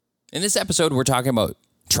In this episode, we're talking about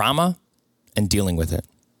trauma and dealing with it.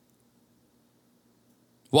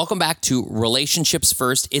 Welcome back to Relationships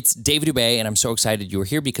First. It's David Dubay, and I'm so excited you're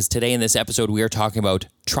here because today in this episode, we are talking about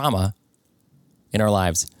trauma in our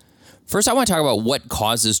lives. First, I want to talk about what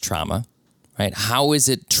causes trauma, right? How is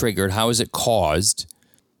it triggered? How is it caused?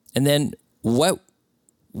 And then what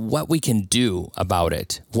we can do about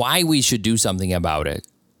it, why we should do something about it.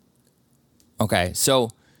 Okay,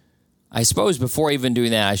 so I suppose before even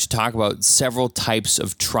doing that, I should talk about several types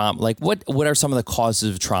of trauma. Like what are some of the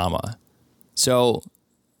causes of trauma? So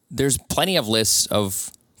there's plenty of lists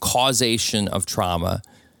of causation of trauma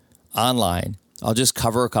online. I'll just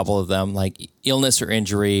cover a couple of them, like illness or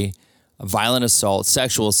injury, violent assault,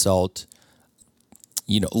 sexual assault,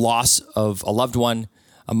 loss of a loved one,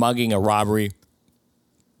 a mugging, a robbery,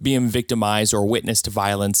 being victimized or witness to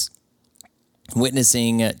violence,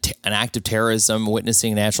 witnessing an act of terrorism,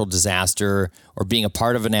 witnessing a natural disaster, or being a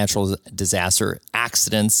part of a natural disaster,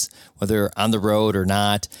 accidents, whether on the road or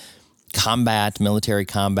not, combat, military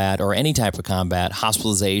combat, or any type of combat,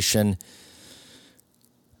 hospitalization,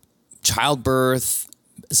 childbirth,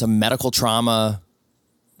 some medical trauma,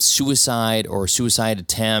 suicide or suicide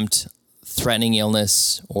attempt, threatening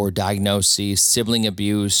illness or diagnosis, sibling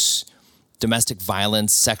abuse, domestic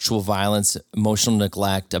violence, sexual violence, emotional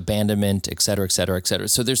neglect, abandonment, et cetera, et cetera, et cetera.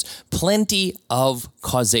 So there's plenty of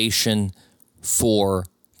causation for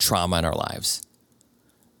trauma in our lives.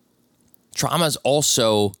 Trauma is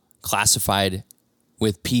also classified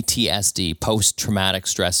with PTSD, post-traumatic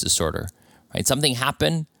stress disorder, right? Something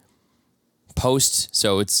happened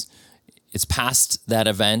so it's past that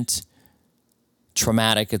event,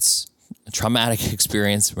 traumatic, it's a traumatic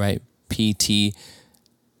experience, right?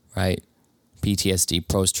 Right? PTSD,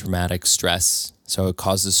 post-traumatic stress. So it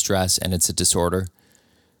causes stress and it's a disorder.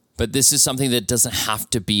 But this is something that doesn't have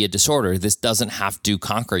to be a disorder. This doesn't have to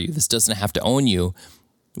conquer you. This doesn't have to own you.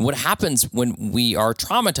 What happens when we are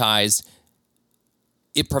traumatized,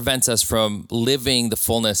 it prevents us from living the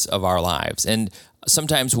fullness of our lives. And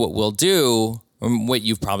sometimes what we'll do, what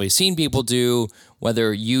you've probably seen people do,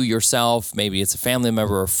 whether you yourself, maybe it's a family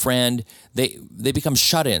member or a friend, they become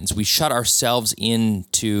shut-ins. We shut ourselves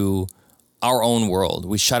into our own world.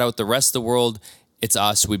 We shut out the rest of the world. It's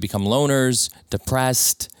us. We become loners,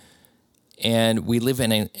 depressed, and we live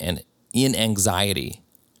in anxiety.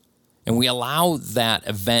 And we allow that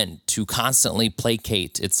event to constantly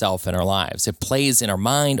placate itself in our lives. It plays in our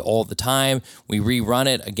mind all the time. We rerun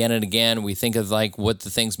it again and again. We think of like what the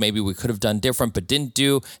things maybe we could have done different but didn't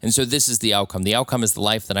do. And so this is the outcome. The outcome is the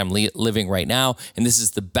life that I'm living right now. And this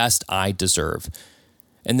is the best I deserve.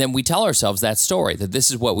 And then we tell ourselves that story, that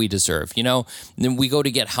this is what we deserve, And then we go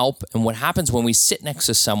to get help. And what happens when we sit next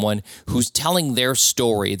to someone who's telling their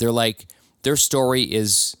story, they're like, their story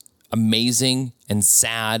is amazing and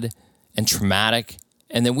sad and traumatic.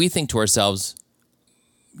 And then we think to ourselves,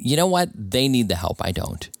 you know what? They need the help. I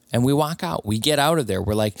don't. And we walk out. We get out of there.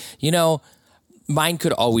 We're like, mine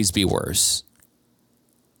could always be worse.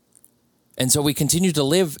 And so we continue to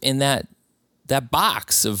live in that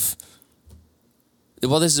box of,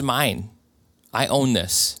 well, this is mine. I own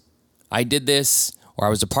this. I did this, or I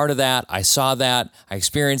was a part of that. I saw that. I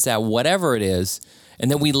experienced that, whatever it is. And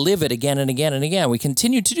then we live it again and again and again. We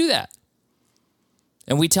continue to do that.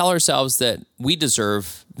 And we tell ourselves that we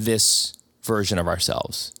deserve this version of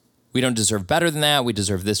ourselves. We don't deserve better than that. We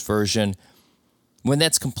deserve this version. When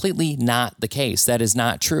that's completely not the case. That is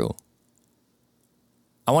not true.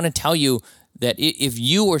 I want to tell you that if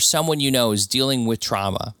you or someone you know is dealing with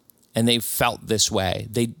trauma and they've felt this way,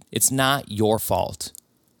 it's not your fault.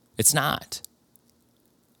 It's not.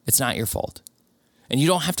 It's not your fault. And you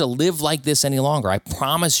don't have to live like this any longer. I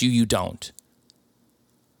promise you don't.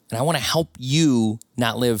 And I want to help you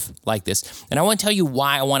not live like this. And I want to tell you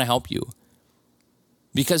why I want to help you.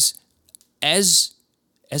 Because as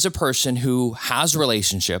a person who has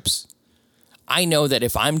relationships, I know that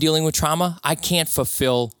if I'm dealing with trauma, I can't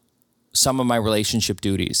fulfill some of my relationship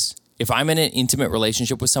duties. If I'm in an intimate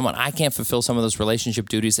relationship with someone, I can't fulfill some of those relationship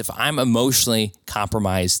duties. If I'm emotionally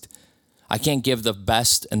compromised, I can't give the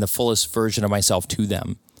best and the fullest version of myself to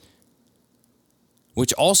them.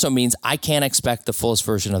 Which also means I can't expect the fullest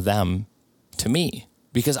version of them to me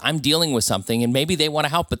because I'm dealing with something and maybe they want to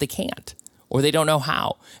help, but they can't or they don't know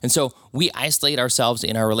how. And so we isolate ourselves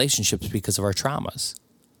in our relationships because of our traumas.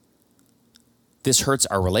 This hurts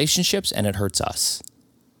our relationships and it hurts us.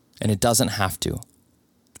 And it doesn't have to.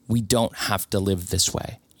 We don't have to live this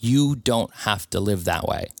way. You don't have to live that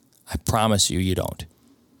way. I promise you don't.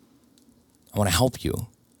 I want to help you.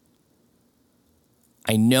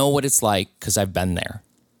 I know what it's like because I've been there.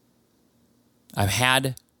 I've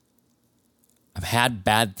had I've had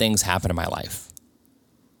bad things happen in my life.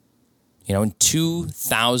 You know, in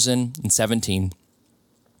 2017,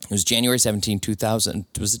 it was January 17, 2000.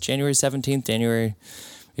 Was it January 17th? It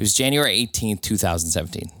was January 18th,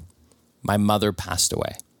 2017. My mother passed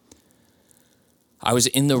away. I was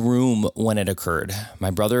in the room when it occurred.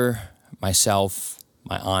 My brother, myself,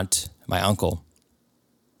 my aunt, my uncle,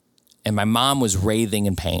 and my mom was writhing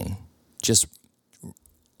in pain. It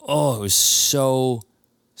was so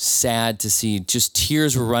sad to see. Just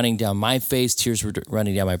tears were running down my face. Tears were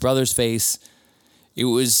running down my brother's face. It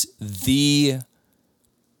was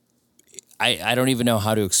I don't even know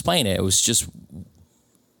how to explain it. It was just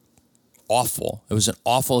awful. It was an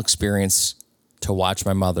awful experience to watch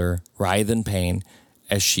my mother writhe in pain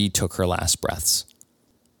as she took her last breaths.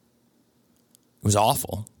 It was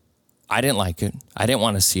awful. I didn't like it. I didn't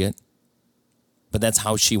want to see it. But that's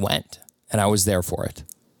how she went, and I was there for it.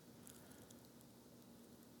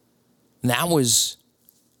 And that was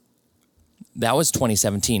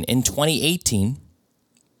 2017. In 2018,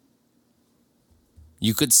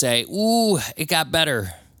 you could say, ooh, it got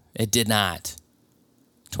better. It did not.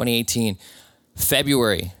 2018,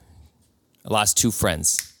 February, I lost 2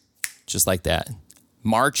 friends, just like that.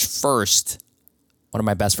 March 1st, one of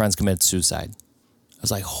my best friends committed suicide. I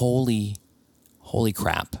was like, holy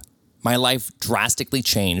crap. My life drastically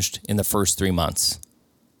changed in the first 3 months.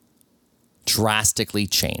 Drastically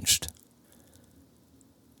changed.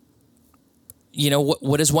 You know,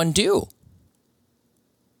 what does one do?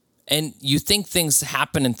 And you think things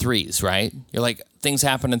happen in threes, right? You're like, things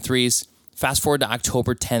happen in threes. Fast forward to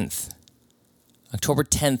October 10th. October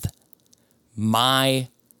 10th, my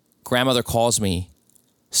grandmother calls me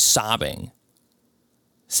sobbing,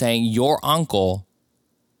 saying, your uncle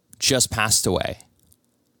just passed away.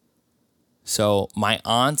 So my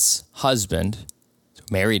aunt's husband,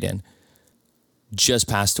 married in, just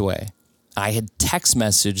passed away. I had text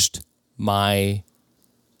messaged my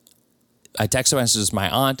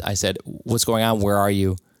aunt. I said, what's going on? Where are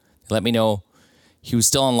you? Let me know. He was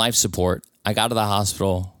still on life support. I got to the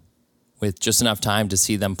hospital with just enough time to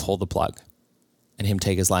see them pull the plug and him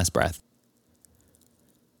take his last breath.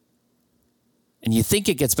 And you think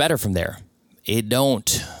it gets better from there. It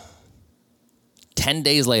don't. 10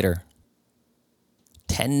 days later,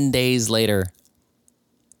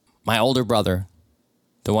 my older brother,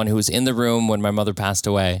 the one who was in the room when my mother passed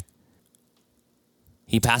away,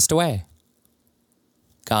 he passed away.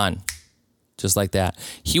 Gone. Just like that.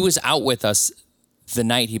 He was out with us the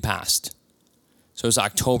night he passed. So it was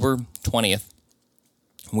October 20th.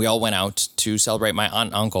 We all went out to celebrate my aunt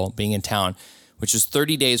and uncle being in town, which is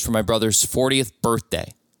 30 days from my brother's 40th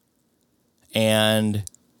birthday. And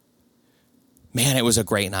man, it was a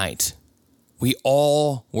great night. We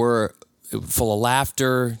all were full of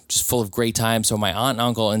laughter, just full of great time. So my aunt and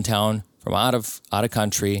uncle in town from out of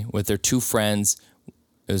country with their 2 friends.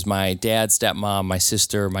 It was my dad, stepmom, my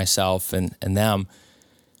sister, myself, and them.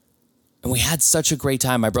 And we had such a great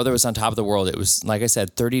time. My brother was on top of the world. It was, like I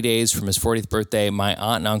said, 30 days from his 40th birthday. My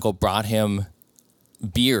aunt and uncle brought him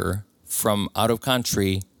beer from out of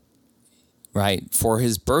country, right, for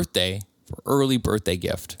his birthday, for early birthday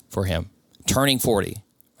gift for him, turning 40.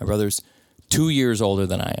 My brother's 2 years older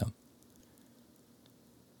than I am.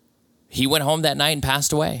 He went home that night and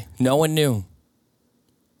passed away. No one knew.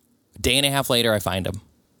 A day and a half later, I find him.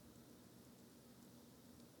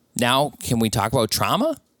 Now, can we talk about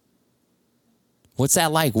trauma? What's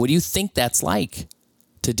that like? What do you think that's like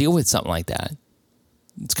to deal with something like that?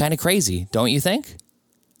 It's kind of crazy, don't you think?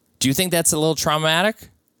 Do you think that's a little traumatic?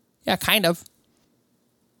 Yeah, kind of.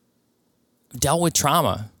 I've dealt with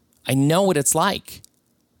trauma. I know what it's like.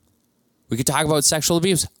 We could talk about sexual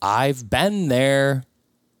abuse. I've been there.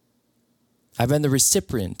 I've been the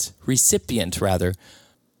recipient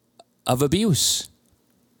of abuse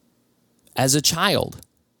as a child.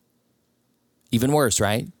 Even worse,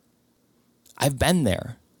 right? I've been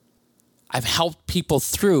there. I've helped people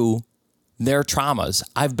through their traumas.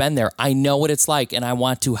 I've been there. I know what it's like, and I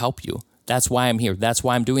want to help you. That's why I'm here. That's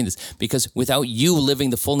why I'm doing this. Because without you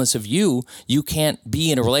living the fullness of you, you can't be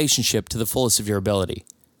in a relationship to the fullest of your ability.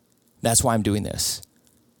 That's why I'm doing this.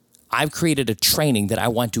 I've created a training that I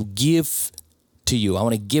want to give to you. I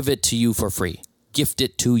want to give it to you for free. Gift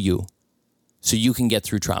it to you so you can get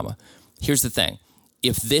through trauma. Here's the thing.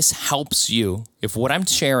 If this helps you, if what I'm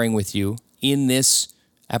sharing with you in this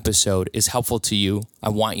episode is helpful to you, I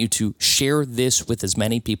want you to share this with as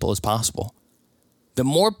many people as possible. The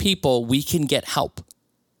more people we can get help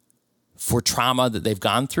for trauma that they've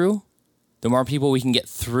gone through, the more people we can get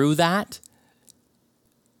through that,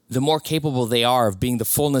 the more capable they are of being the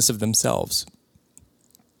fullness of themselves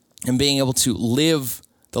and being able to live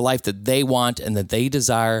the life that they want and that they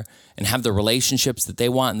desire, and have the relationships that they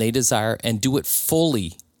want and they desire, and do it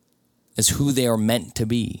fully as who they are meant to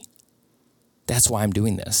be. That's why I'm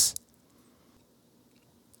doing this.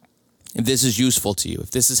 If this is useful to you,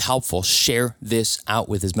 if this is helpful, share this out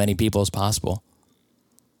with as many people as possible.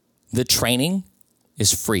 The training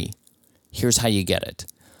is free. Here's how you get it.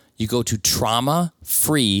 You go to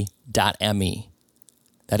traumafree.me.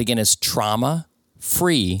 That again is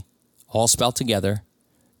traumafree, all spelled together,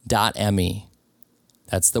 .me.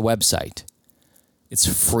 That's the website.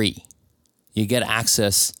 It's free. You get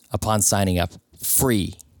access upon signing up.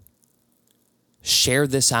 Free. Share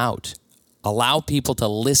this out. Allow people to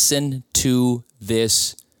listen to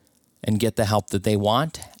this and get the help that they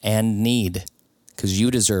want and need, because you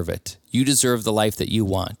deserve it. You deserve the life that you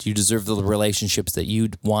want. You deserve the relationships that you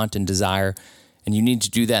want and desire, and you need to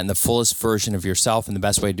do that in the fullest version of yourself, and the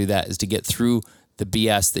best way to do that is to get through the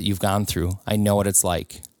BS that you've gone through. I know what it's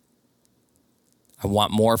like. I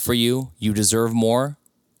want more for you. You deserve more.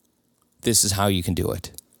 This is how you can do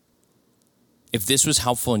it. If this was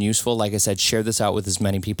helpful and useful, like I said, share this out with as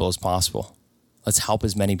many people as possible. Let's help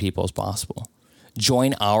as many people as possible.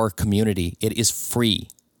 Join our community. It is free.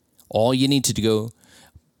 All you need to do,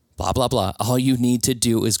 blah, blah, blah. All you need to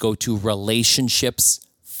do is go to Relationships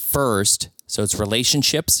First. So it's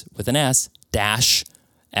relationships with an S dash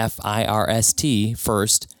FIRST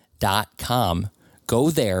first.com. Go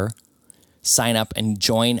there, sign up, and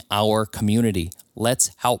join our community.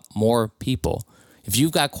 Let's help more people. If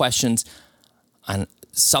you've got questions on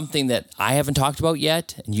something that I haven't talked about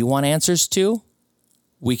yet and you want answers to,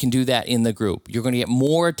 we can do that in the group. You're going to get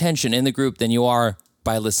more attention in the group than you are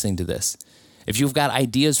by listening to this. If you've got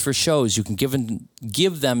ideas for shows, you can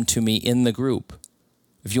give them to me in the group.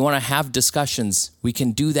 If you want to have discussions, we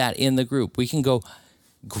can do that in the group. We can go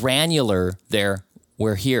granular there,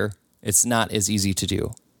 where here it's not as easy to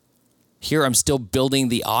do. Here I'm still building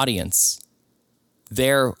the audience.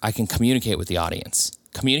 There I can communicate with the audience.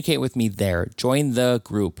 Communicate with me there. Join the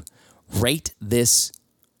group. Rate this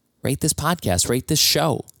podcast. Rate this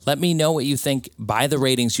show. Let me know what you think by the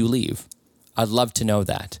ratings you leave. I'd love to know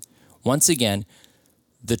that. Once again,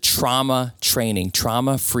 the trauma training,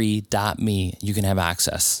 traumafree.me, you can have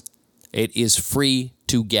access. It is free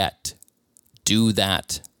to get. Do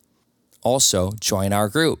that. Also, join our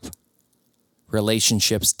group,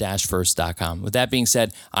 relationships-first.com. With that being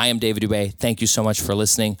said, I am David Dubé. Thank you so much for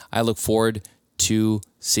listening. I look forward to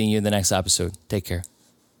seeing you in the next episode. Take care.